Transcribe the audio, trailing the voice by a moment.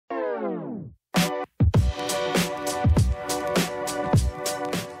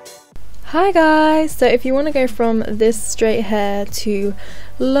Hi guys! So if you want to go from this straight hair to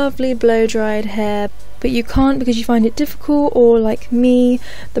lovely blow dried hair, but you can't because you find it difficult, or like me,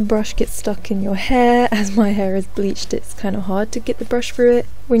 the brush gets stuck in your hair. As my hair is bleached, it's kind of hard to get the brush through it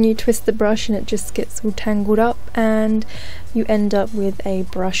when you twist the brush, and it just gets all tangled up and you end up with a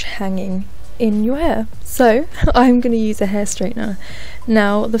brush hanging in your hair. So I'm going to use a hair straightener.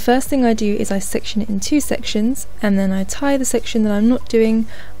 Now the first thing I do is I section it in two sections, and then I tie the section that I'm not doing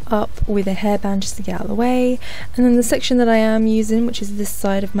up with a hairband just to get out of the way, and then the section that I am using, which is this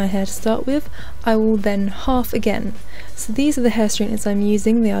side of my hair to start with, I will then half again. So these are the hair straighteners I'm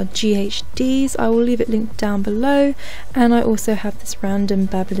using. They are GHD's. I will leave it linked down below, and I also have this random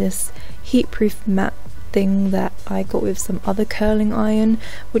Babyliss heat-proof mat thing that I got with some other curling iron,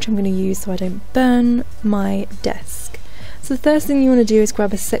 which I'm going to use so I don't burn my desk. So the first thing you want to do is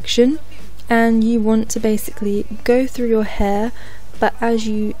grab a section, and you want to basically go through your hair, but as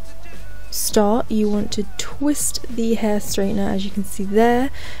you start you want to twist the hair straightener, as you can see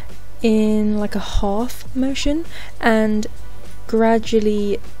there, in like a half motion, and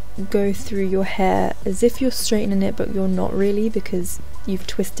gradually go through your hair as if you're straightening it, but you're not really, because you've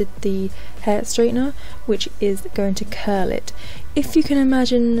twisted the hair straightener, which is going to curl it. If you can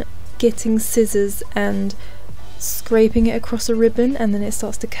imagine getting scissors and scraping it across a ribbon and then it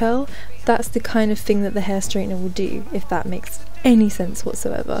starts to curl, that's the kind of thing that the hair straightener will do, if that makes any sense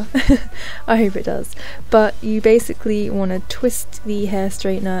whatsoever. I hope it does. But you basically want to twist the hair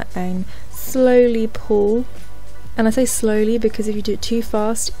straightener and slowly pull. And I say slowly because if you do it too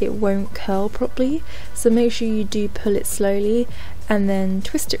fast it won't curl properly, so make sure you do pull it slowly and then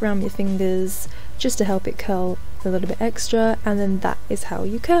twist it around your fingers just to help it curl a little bit extra, and then that is how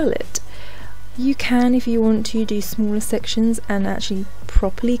you curl it. You can, if you want to, do smaller sections and actually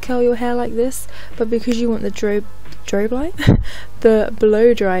properly curl your hair like this, but because you want the the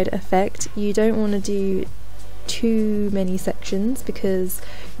blow dried effect, you don't want to do too many sections because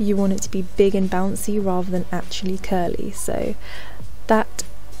you want it to be big and bouncy rather than actually curly. So that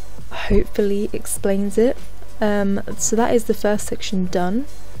hopefully explains it. So that is the first section done.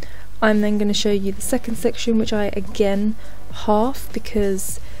 I'm then going to show you the second section, which I again half,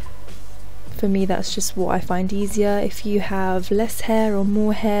 because for me that's just what I find easier. If you have less hair or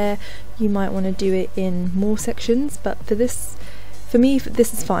more hair, you might want to do it in more sections, but for me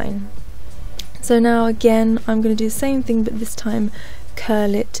this is fine. So now again I'm going to do the same thing, but this time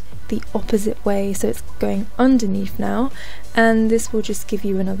curl it the opposite way, so it's going underneath now, and this will just give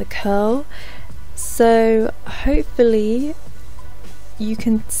you another curl. So hopefully you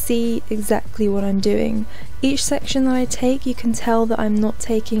can see exactly what I'm doing. Each section that I take, you can tell that I'm not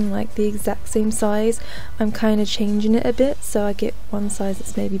taking like the exact same size. I'm kind of changing it a bit, so I get one size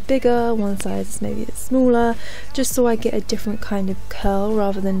that's maybe bigger, one size that's maybe a bit smaller, just so I get a different kind of curl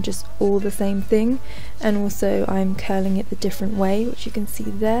rather than just all the same thing. And also I'm curling it a different way, which you can see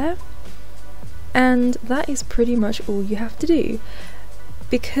there. And that is pretty much all you have to do.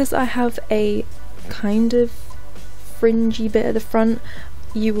 Because I have a kind of fringy bit at the front,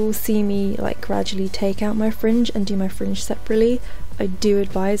 you will see me like gradually take out my fringe and do my fringe separately. I do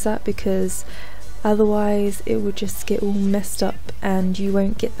advise that because otherwise it would just get all messed up and you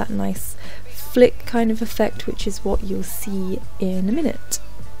won't get that nice flick kind of effect, which is what you'll see in a minute.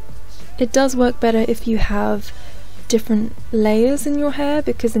 It does work better if you have different layers in your hair,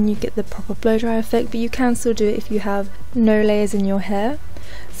 because then you get the proper blow dry effect, but you can still do it if you have no layers in your hair.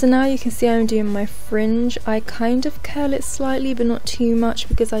 So now you can see I'm doing my fringe. I kind of curl it slightly but not too much,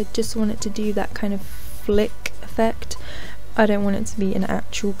 because I just want it to do that kind of flick effect. I don't want it to be an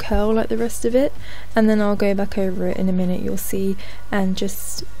actual curl like the rest of it, and then I'll go back over it in a minute, you'll see, and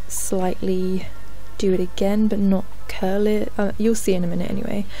just slightly do it again but not curl it. You'll see in a minute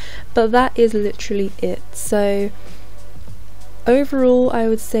anyway. But that is literally it. So overall I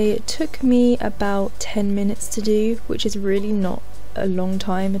would say it took me about 10 minutes to do, which is really not a long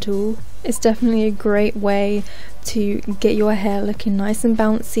time at all. It's definitely a great way to get your hair looking nice and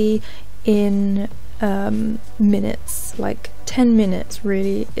bouncy in minutes. Like 10 minutes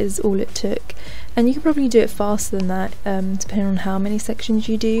really is all it took, and you can probably do it faster than that depending on how many sections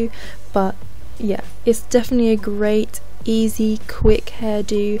you do. But yeah, it's definitely a great, easy, quick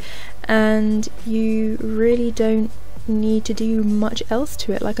hairdo, and you really don't need to do much else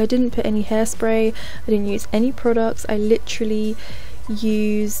to it. Like, I didn't put any hairspray, I didn't use any products, I literally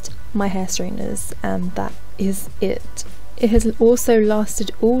used my hair straighteners, and that is it. It has also lasted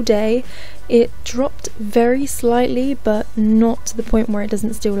all day. It dropped very slightly, but not to the point where it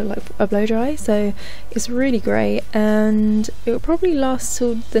doesn't still look like a blow dry, so it's really great, and it will probably last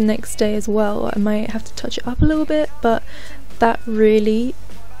till the next day as well. I might have to touch it up a little bit, but that really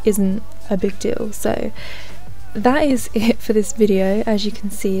isn't a big deal. So that is it for this video. As you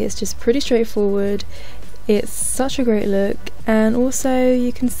can see, it's just pretty straightforward. It's such a great look, and also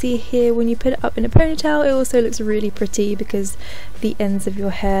you can see here when you put it up in a ponytail, it also looks really pretty because the ends of your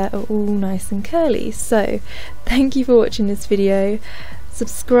hair are all nice and curly. So thank you for watching this video,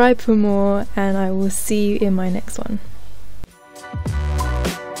 subscribe for more, and I will see you in my next one.